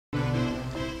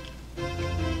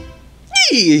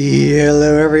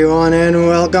Hello everyone and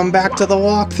welcome back to the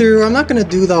walkthrough. I'm not going to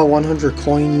do the 100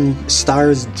 coin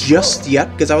stars just yet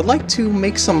because I would like to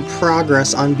make some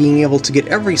progress on being able to get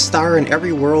every star in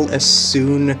every world as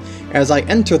soon as I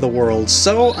enter the world.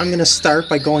 So I'm going to start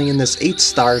by going in this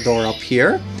 8-star door up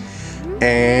here.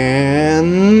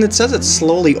 And it says it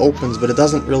slowly opens, but it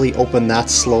doesn't really open that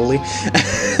slowly.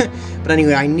 But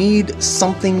anyway, I need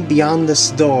something beyond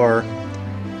this door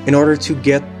in order to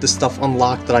get the stuff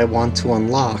unlocked that I want to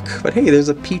unlock. But hey, there's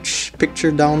a Peach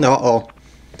picture down there. Uh-oh.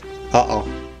 Uh-oh.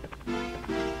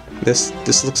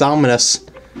 This looks ominous.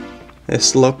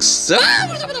 This looks...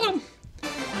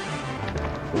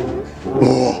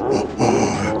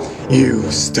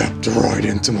 You stepped right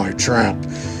into my trap,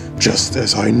 just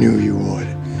as I knew you would.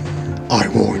 I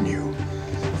warn you,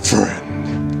 friend.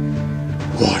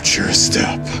 Watch your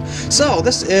step. So,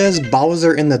 this is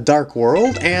Bowser in the Dark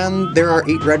World, and there are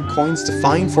 8 red coins to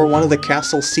find for one of the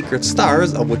castle's secret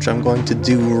stars, of which I'm going to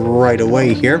do right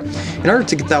away here. In order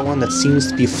to get that one that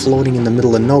seems to be floating in the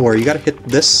middle of nowhere, you gotta hit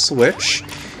this switch,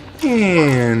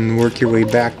 and work your way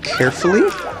back carefully.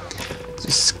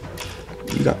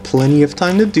 You got plenty of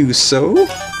time to do so.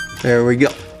 There we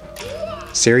go.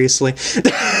 Seriously?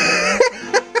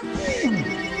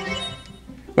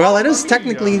 Well, it is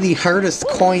technically the hardest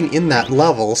coin in that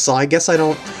level, so I guess I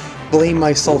don't blame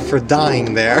myself for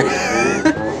dying there.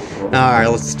 Alright,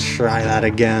 let's try that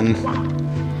again.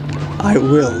 I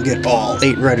will get all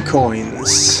 8 red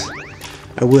coins.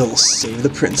 I will save the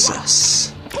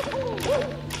princess.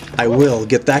 I will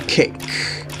get that cake.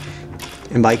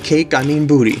 And by cake, I mean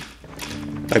booty.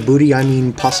 By booty, I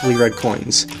mean possibly red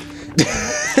coins.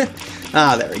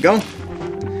 Ah, there we go.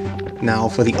 Now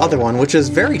for the other one, which is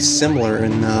very similar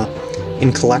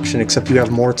in collection, except you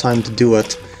have more time to do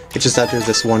it. It's just that there's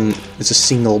this one, it's a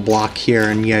single block here,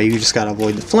 and yeah, you just gotta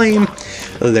avoid the flame.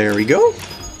 There we go.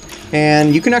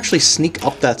 And you can actually sneak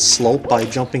up that slope by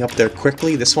jumping up there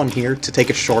quickly. This one here to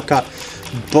take a shortcut,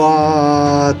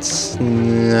 but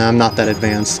I'm not that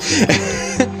advanced.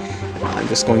 I'm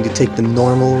just going to take the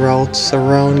normal route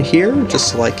around here, just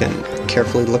so I can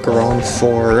carefully look around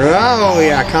for... Oh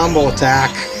yeah, combo attack!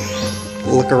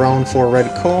 Look around for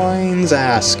red coins.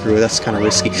 Ah, screw it, that's kind of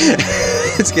risky.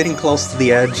 It's getting close to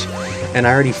the edge, and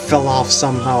I already fell off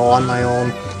somehow on my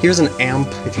own. Here's an amp.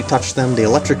 If you touch them, they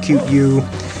electrocute you.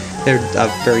 They're a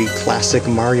very classic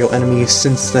Mario enemy.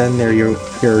 Since then, they're your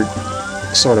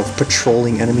sort of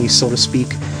patrolling enemies, so to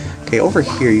speak. Okay, over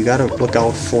here, you gotta look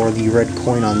out for the red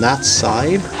coin on that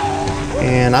side.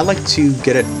 And I like to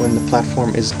get it when the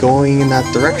platform is going in that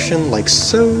direction, like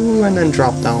so, and then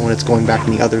drop down when it's going back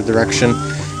in the other direction.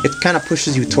 It kind of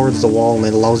pushes you towards the wall and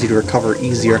it allows you to recover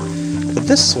easier. But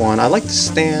this one, I like to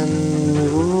stand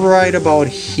right about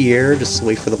here, just to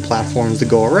wait for the platforms to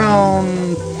go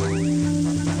around.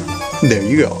 There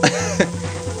you go.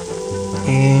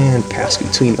 And pass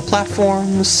between the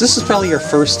platforms. This is probably your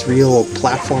first real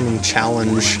platforming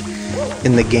challenge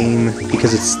in the game,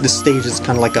 because this stage is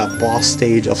kind of like a boss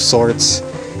stage of sorts,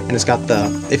 and it's got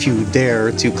the, if you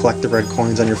dare to collect the red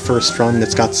coins on your first run,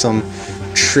 it's got some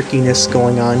trickiness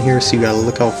going on here, so you gotta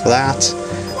look out for that.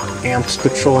 Amps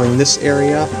patrolling this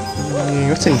area.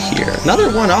 What's in here?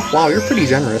 Another one up. Wow, you're pretty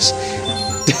generous.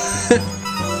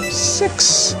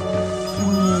 6.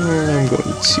 I'm going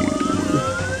to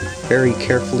very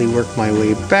carefully work my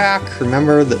way back.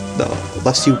 Remember that the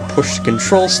less you push the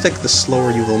control stick, the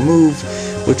slower you will move,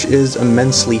 which is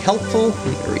immensely helpful.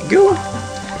 There we go.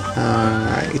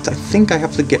 Alright, I think I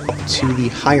have to get up to the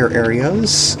higher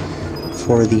areas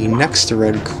for the next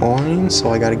red coin,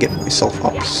 so I gotta get myself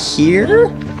up here.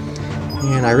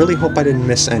 And I really hope I didn't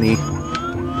miss any.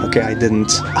 Okay, I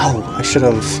didn't. Oh, I should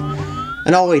have...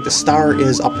 And oh wait, the star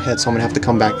is up ahead, so I'm gonna have to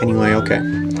come back anyway, okay.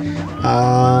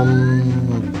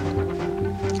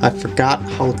 I forgot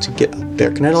how to get up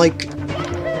there. Can I, like...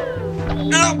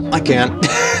 No, I can't.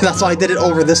 That's why I did it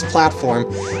over this platform,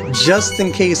 just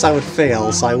in case I would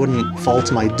fail, so I wouldn't fall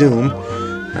to my doom.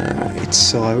 Alright,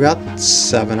 so I got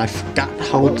 7. I forgot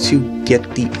how to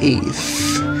get the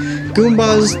 8th.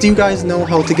 Goombas, do you guys know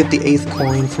how to get the 8th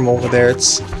coin from over there?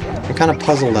 I'm kind of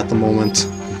puzzled at the moment.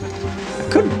 I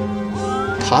could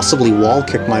possibly wall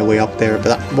kick my way up there,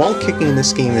 but wall kicking in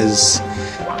this game is...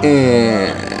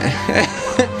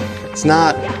 It's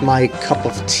not my cup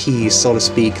of tea, so to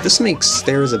speak. This makes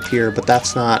stairs appear, but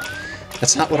that's not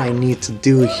what I need to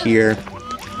do here.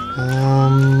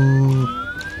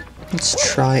 Let's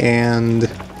try and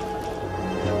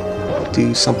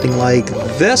do something like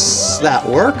this. That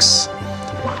works.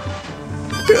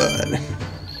 Good.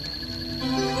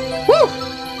 Woo!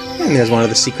 And there's one of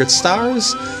the secret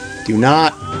stars. Do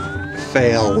not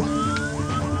fail.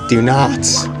 Do not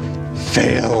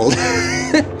failed.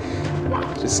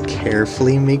 Just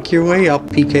carefully make your way up,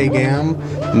 PkGam.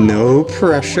 No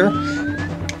pressure.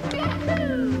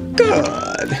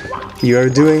 Good. You are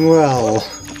doing well.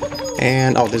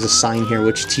 And, oh, there's a sign here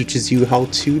which teaches you how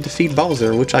to defeat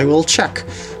Bowser, which I will check.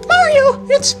 Mario,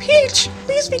 it's Peach!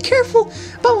 Please be careful.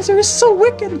 Bowser is so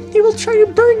wicked. He will try to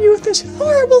burn you with his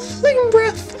horrible flame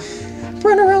breath.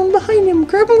 Run around behind him,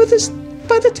 grab him with his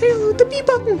by the tail with the B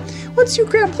button. Once you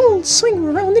grab hold, swing him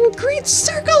around in great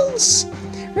circles.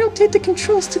 Rotate the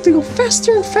control stick to go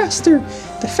faster and faster.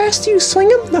 The faster you swing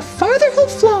him, the farther he'll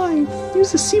fly.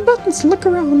 Use the C buttons to look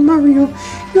around, Mario.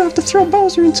 You have to throw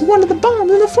Bowser into one of the bombs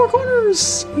in the four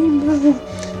corners. Aim well.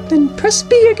 Then press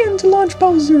B again to launch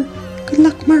Bowser. Good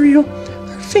luck, Mario.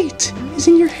 Our fate is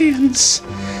in your hands.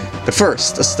 But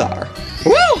first, a star.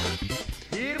 Woo!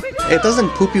 It doesn't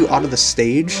poop you out of the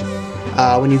stage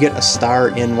when you get a star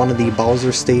in one of the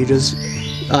Bowser stages.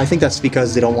 I think that's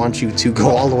because they don't want you to go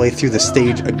all the way through the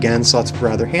stage again, so that's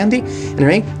rather handy.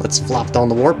 Anyway, let's flop down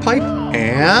the warp pipe,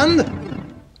 and...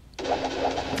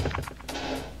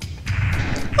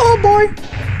 oh boy!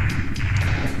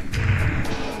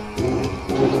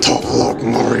 Tough luck,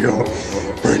 Mario.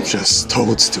 Princess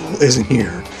Toadstool isn't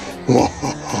here.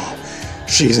 Wahaha.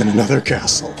 She's in another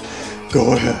castle.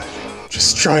 Go ahead.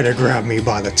 Just try to grab me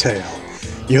by the tail.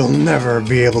 You'll never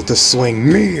be able to swing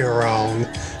me around.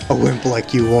 A wimp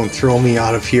like you won't throw me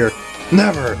out of here.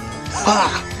 Never!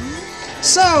 Ha!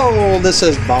 So, this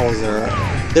is Bowser.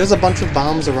 There's a bunch of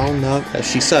bombs around the, as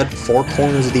she said, four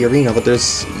corners of the arena, but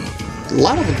there's a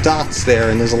lot of dots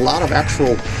there, and there's a lot of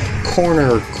actual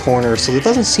corners, so it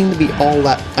doesn't seem to be all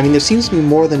that... I mean, there seems to be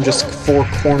more than just four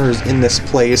corners in this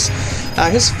place.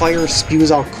 His fire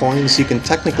spews out coins, so you can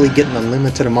technically get an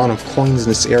unlimited amount of coins in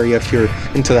this area if you're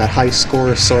into that high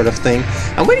score sort of thing.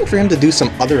 I'm waiting for him to do some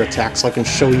other attacks so I can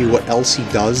show you what else he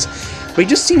does, but he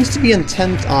just seems to be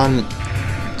intent on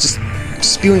just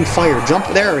spewing fire.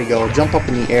 There we go, jump up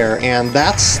in the air, and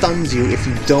that stuns you if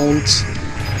you don't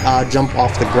jump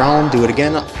off the ground. Do it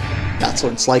again. That's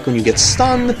what it's like when you get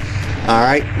stunned.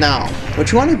 Alright, now,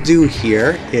 what you want to do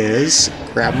here is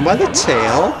grab him by the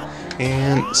tail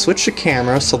and switch the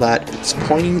camera so that it's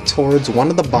pointing towards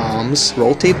one of the bombs,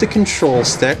 rotate the control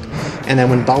stick, and then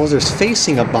when Bowser's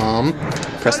facing a bomb,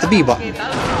 press the B button.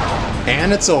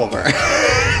 And it's over.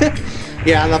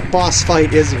 Yeah, the boss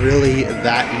fight is really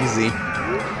that easy.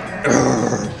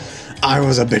 I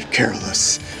was a bit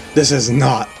careless. This is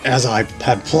not as I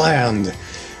had planned.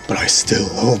 But I still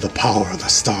hold the power of the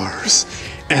stars,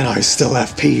 and I still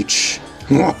have Peach.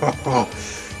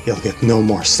 You'll get no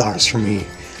more stars from me.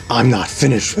 I'm not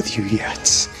finished with you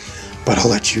yet, but I'll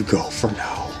let you go for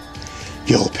now.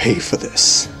 You'll pay for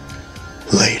this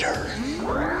later.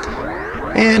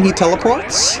 And he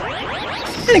teleports,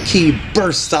 and a key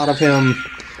bursts out of him,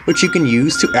 which you can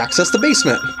use to access the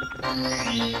basement.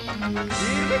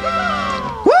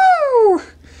 Woo!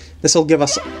 This will give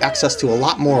us access to a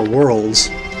lot more worlds.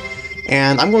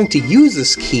 And I'm going to use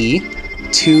this key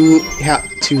to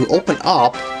open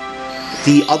up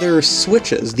the other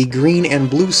switches, the green and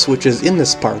blue switches in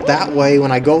this part. That way,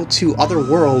 when I go to other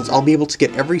worlds, I'll be able to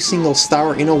get every single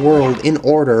star in a world in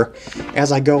order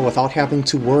as I go without having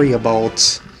to worry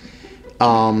about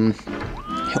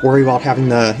having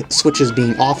the switches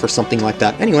being off or something like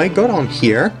that. Anyway, go down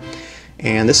here,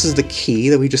 and this is the key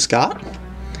that we just got.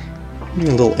 A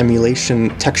little emulation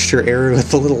texture error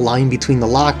with a little line between the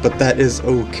lock, but that is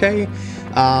okay.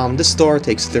 This door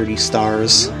takes 30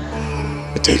 stars.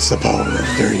 It takes the power of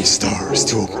 30 stars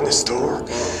to open this door.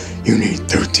 You need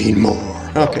 13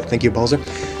 more. Okay, thank you, Bowser.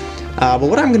 But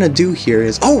what I'm going to do here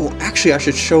is... oh, actually, I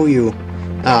should show you,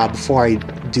 before I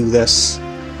do this,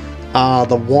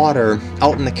 the water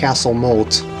out in the castle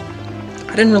moat.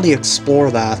 I didn't really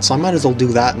explore that, so I might as well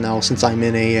do that now since I'm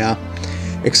in a...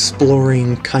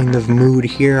 exploring kind of mood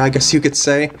here, I guess you could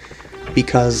say,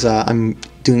 because I'm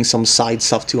doing some side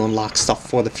stuff to unlock stuff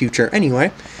for the future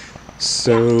anyway.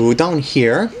 So down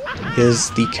here is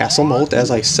the castle moat,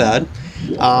 as I said.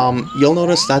 You'll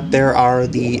notice that there are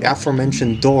the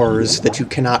aforementioned doors that you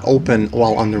cannot open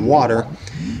while underwater,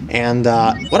 and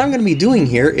what I'm going to be doing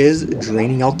here is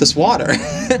draining out this water.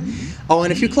 Oh,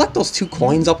 and if you collect those 2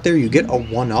 coins up there, you get a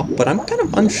 1-up, but I'm kind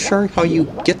of unsure how you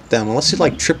get them, unless you,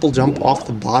 like, triple jump off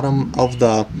the bottom of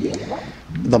the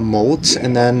moat,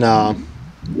 and then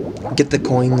get the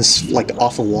coins, like,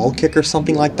 off a wall kick or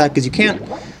something like that, because you can't...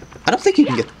 I don't think you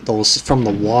can get those from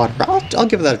the water. I'll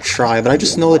give that a try, but I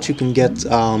just know that you can get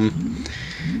a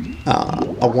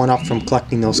 1-up from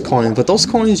collecting those coins, but those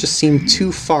coins just seem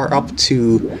too far up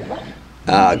to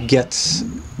get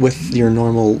with your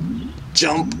normal...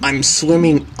 jump. I'm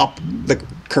swimming up the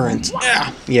current.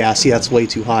 Yeah, see, that's way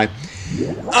too high.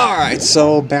 Alright,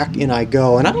 so back in I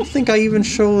go, and I don't think I even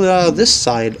showed this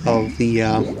side of the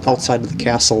outside of the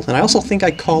castle, and I also think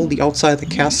I called the outside of the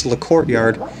castle a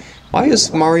courtyard. Why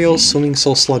is Mario swimming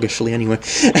so sluggishly anyway?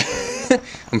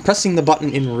 I'm pressing the button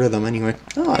in rhythm anyway.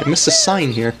 Oh, I missed a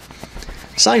sign here.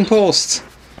 Signpost!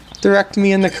 Direct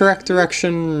me in the correct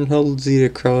direction. Hold the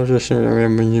cross.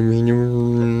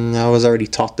 I was already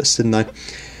taught this, didn't I?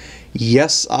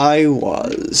 Yes, I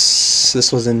was.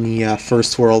 This was in the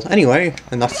first world. Anyway,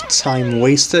 enough time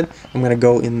wasted. I'm going to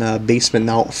go in the basement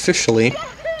now officially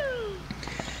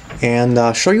and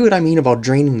show you what I mean about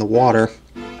draining the water.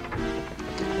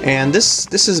 And this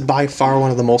is by far one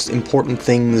of the most important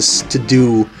things to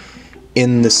do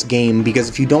in this game, because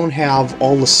if you don't have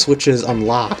all the switches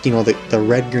unlocked, you know, the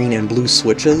red, green, and blue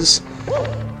switches,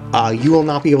 you will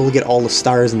not be able to get all the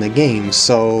stars in the game.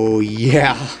 So,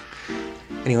 yeah.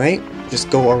 Anyway, just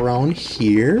go around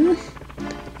here,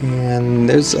 and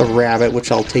there's a rabbit, which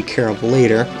I'll take care of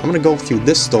later. I'm going to go through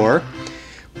this door,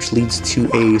 which leads to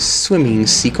a swimming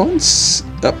sequence.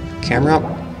 Up, camera,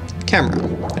 camera.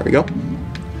 There we go.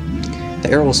 The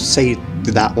arrows say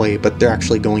that way, but they're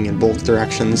actually going in both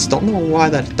directions. Don't know why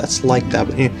that's like that,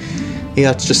 but yeah,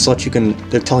 it's just so that you can,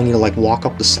 they're telling you to like walk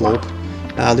up the slope.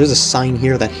 There's a sign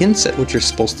here that hints at what you're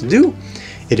supposed to do.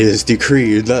 It is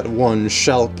decreed that one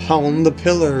shall pound the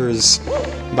pillars.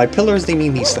 By pillars, they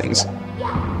mean these things.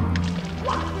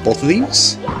 Both of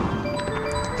these.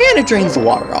 And it drains the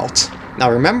water out.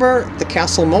 Now remember the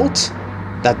castle moat?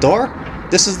 That door?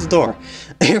 This is the door.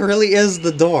 It really is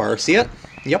the door. See it?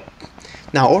 Yep.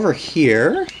 Now over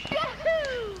here,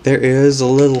 there is a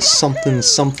little something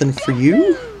something for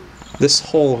you. This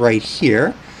hole right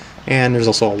here. And there's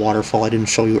also a waterfall I didn't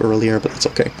show you earlier, but it's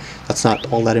okay. That's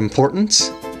not all that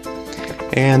important.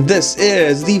 And this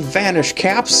is the Vanish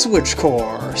Cap Switch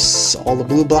Course. All the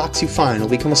blue blocks you find will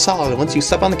become a solid once you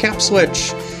step on the cap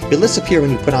switch. You'll disappear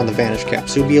when you put on the Vanish Cap,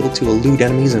 so you'll be able to elude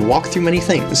enemies and walk through many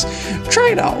things. Try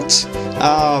it out.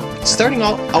 Starting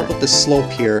out with the slope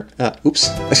here. Oops,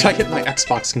 I hit my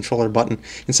Xbox controller button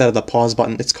instead of the pause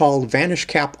button. It's called Vanish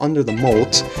Cap Under the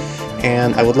Moat,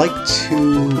 and I would like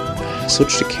to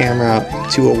switch the camera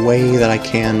to a way that I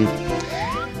can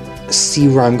see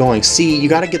where I'm going. See, you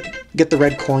gotta get the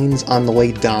red coins on the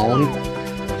way down,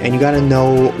 and you gotta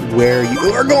know where you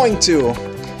are going to.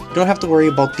 You don't have to worry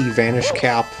about the Vanish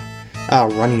Cap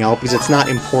running out, because it's not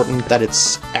important that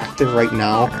it's active right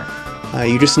now.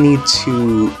 You just need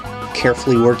to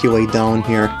carefully work your way down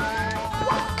here.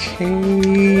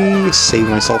 Okay, save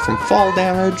myself from fall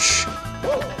damage.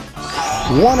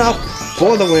 One up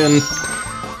for the win.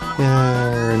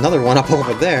 Another one up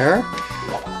over there.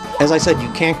 As I said,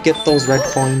 you can't get those red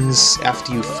coins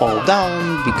after you fall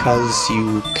down because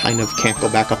you kind of can't go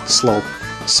back up the slope.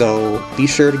 So be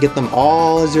sure to get them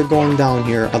all as you're going down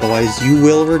here, otherwise you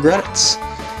will regret it.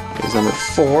 Here's number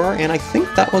 4, and I think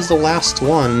that was the last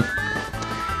one.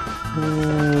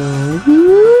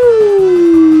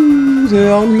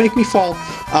 Don't make me fall.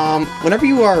 Whenever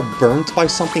you are burnt by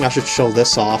something, I should show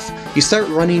this off. You start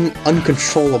running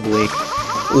uncontrollably,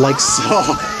 like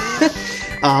so.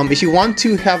 If you want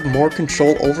to have more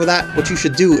control over that, what you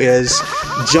should do is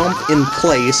jump in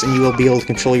place and you will be able to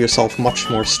control yourself much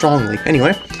more strongly.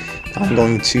 Anyway, I'm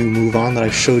going to move on that I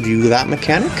showed you that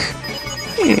mechanic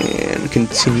and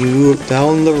continue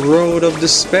down the road of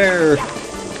despair.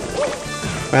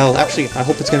 Well, actually, I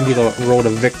hope it's going to be the road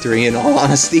of victory, in all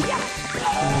honesty.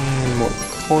 And more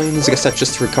coins. I guess that's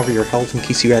just to recover your health in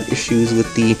case you had issues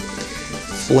with the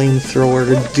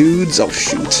flamethrower dudes. Oh,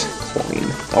 shoot.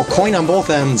 Coin. Oh, coin on both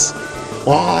ends.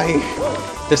 Why?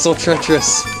 They're so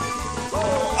treacherous.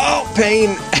 Oh,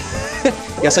 pain.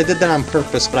 Yes, I did that on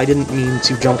purpose, but I didn't mean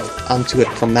to jump onto it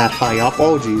from that high up.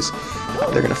 Oh, jeez.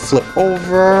 They're going to flip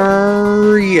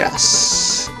over.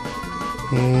 Yes.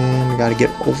 And we gotta get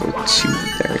over to,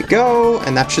 there we go,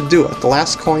 and that should do it. The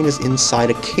last coin is inside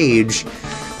a cage,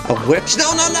 of which, no!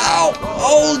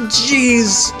 Oh,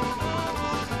 jeez!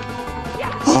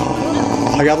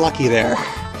 Oh, I got lucky there.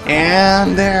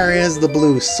 And there is the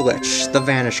blue switch, the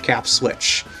Vanish Cap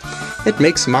switch. It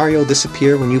makes Mario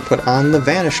disappear when you put on the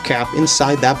Vanish Cap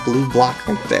inside that blue block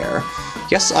right there.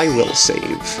 Yes, I will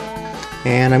save.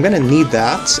 And I'm gonna need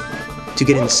that to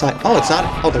get inside. Oh, it's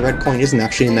not. Oh, the red coin isn't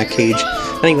actually in that cage.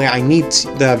 Anyway, I need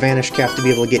the Vanish Cap to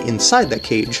be able to get inside that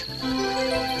cage.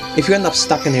 If you end up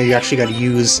stuck in there, you actually got to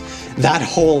use that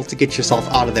hole to get yourself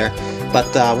out of there.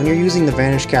 But when you're using the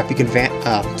Vanish Cap, you can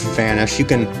vanish. You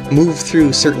can move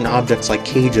through certain objects like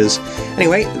cages.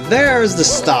 Anyway, there's the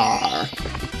star.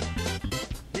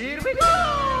 Here we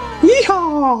go!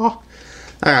 Yeehaw!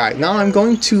 Alright, now I'm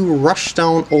going to rush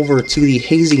down over to the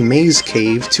Hazy Maze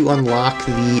Cave to unlock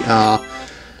the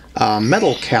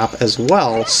metal cap as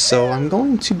well. So I'm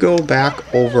going to go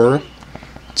back over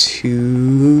to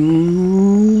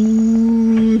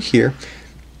here.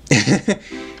 I'm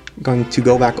going to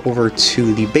go back over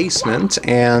to the basement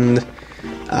and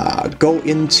go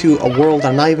into a world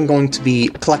I'm not even going to be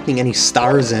collecting any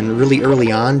stars in really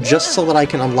early on, just so that I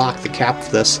can unlock the cap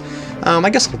for this.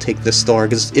 I guess I'll take this door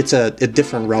because it's a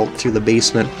different route through the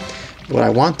basement. What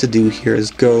I want to do here is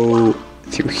go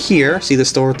through here. See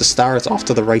this door with the star? It's off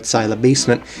to the right side of the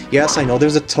basement. Yes, I know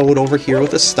there's a toad over here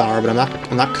with a star, but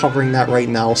I'm not covering that right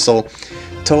now, so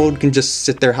Toad can just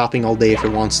sit there hopping all day if it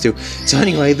wants to. So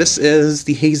anyway, this is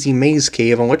the Hazy Maze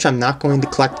Cave, on which I'm not going to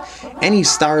collect any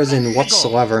stars in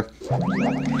whatsoever.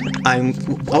 I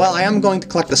am going to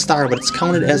collect a star, but it's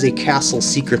counted as a castle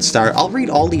secret star. I'll read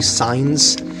all these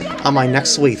signs on my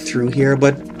next way through here,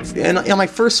 but on my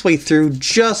first way through,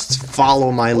 just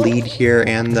follow my lead here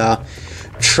and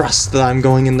trust that I'm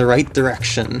going in the right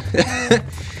direction.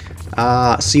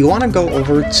 So you want to go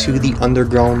over to the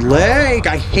underground lake.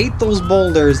 I hate those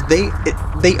boulders. They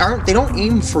don't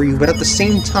aim for you, but at the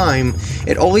same time,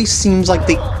 it always seems like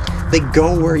they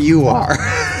go where you are.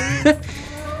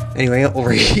 Anyway,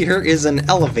 over here is an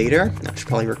elevator. I should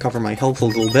probably recover my health a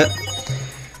little bit.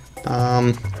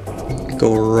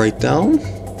 Go right down.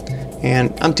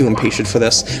 And I'm too impatient for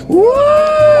this. Woo!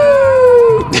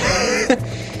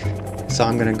 So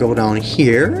I'm gonna go down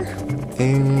here.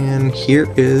 And here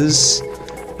is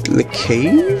the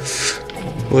cave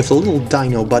with a little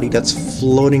dino buddy that's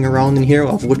floating around in here,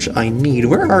 of which I need.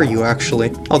 Where are you,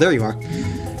 actually? Oh, there you are.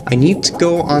 I need to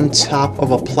go on top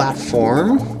of a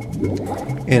platform,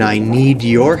 and I need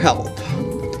your help.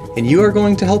 And you are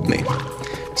going to help me.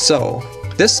 So,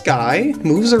 this guy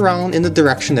moves around in the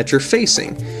direction that you're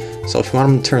facing. So if you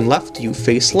want him to turn left, you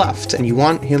face left. And you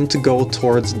want him to go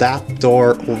towards that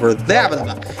door over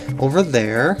there. Over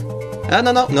there.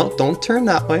 No, don't turn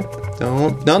that way.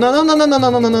 Don't.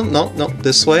 No,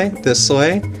 this way.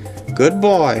 Good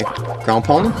boy. Ground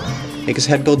pound him. Make his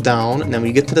head go down, and then when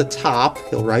you get to the top,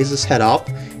 he'll rise his head up,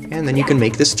 and then you can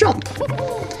make this jump.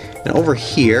 And over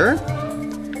here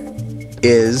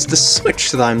is the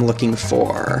switch that I'm looking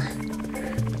for.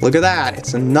 Look at that.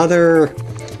 It's another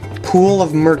pool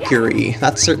of mercury.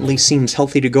 That certainly seems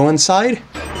healthy to go inside.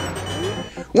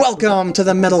 Welcome to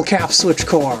the metal cap switch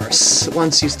course!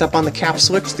 Once you step on the cap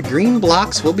switch, the green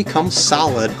blocks will become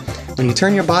solid. When you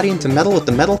turn your body into metal with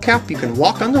the metal cap, you can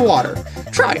walk underwater.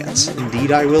 Try it.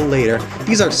 Indeed, I will later.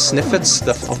 These are sniffets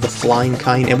of the flying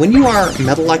kind, and when you are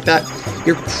metal like that,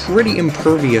 you're pretty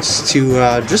impervious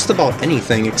to just about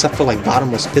anything, except for like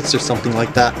bottomless pits or something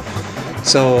like that.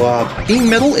 So, being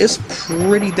metal is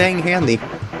pretty dang handy.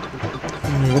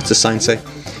 What's the sign say?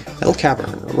 Metal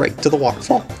cavern, right to the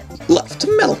waterfall. Left,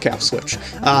 metal cap switch.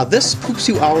 This poops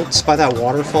you out by that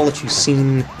waterfall that you've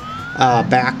seen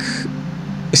back...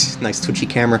 nice twitchy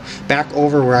camera. Back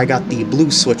over where I got the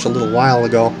blue switch a little while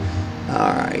ago.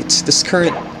 Alright, this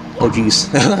current... Oh geez,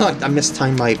 I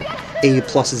mistimed my A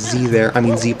plus Z there. I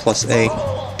mean Z plus A.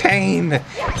 Pain!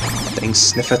 Dang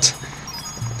sniffet.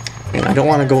 And I don't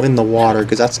want to go in the water,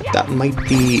 because that might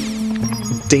be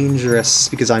dangerous,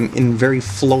 because I'm in very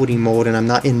floaty mode and I'm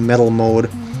not in metal mode.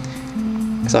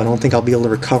 So I don't think I'll be able to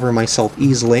recover myself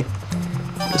easily.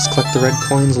 Just collect the red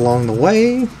coins along the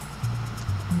way.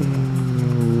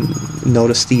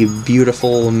 Notice the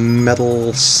beautiful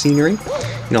metal scenery.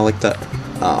 You know, like the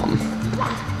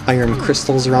iron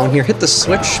crystals around here. Hit the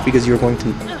switch because you're going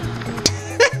to...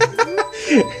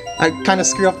 I kind of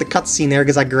screwed up the cutscene there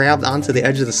because I grabbed onto the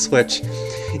edge of the switch.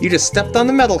 You just stepped on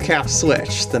the metal cap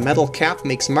switch. The metal cap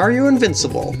makes Mario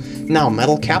invincible. Now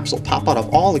metal caps will pop out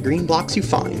of all the green blocks you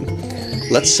find.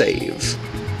 Let's save.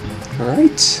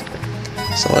 Alright.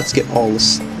 So let's get all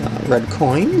this red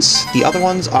coins. The other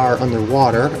ones are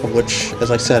underwater, of which,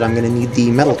 as I said, I'm going to need the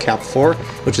metal cap for,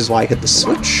 which is why I hit the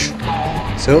switch.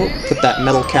 So, put that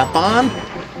metal cap on,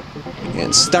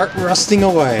 and start rusting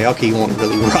away. Okay, you won't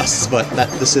really rust, but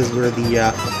this is where the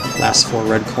last 4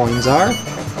 red coins are.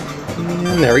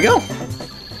 And there we go.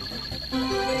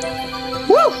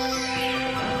 Woo!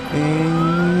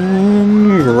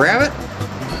 And grab it,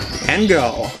 and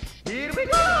go.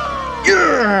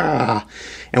 Yeah!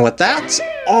 And with that,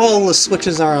 all the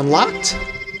switches are unlocked,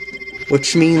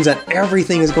 which means that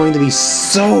everything is going to be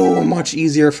so much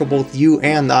easier for both you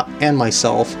and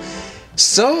myself.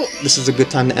 So, this is a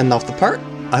good time to end off the part.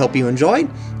 I hope you enjoyed,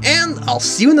 and I'll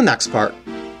see you in the next part.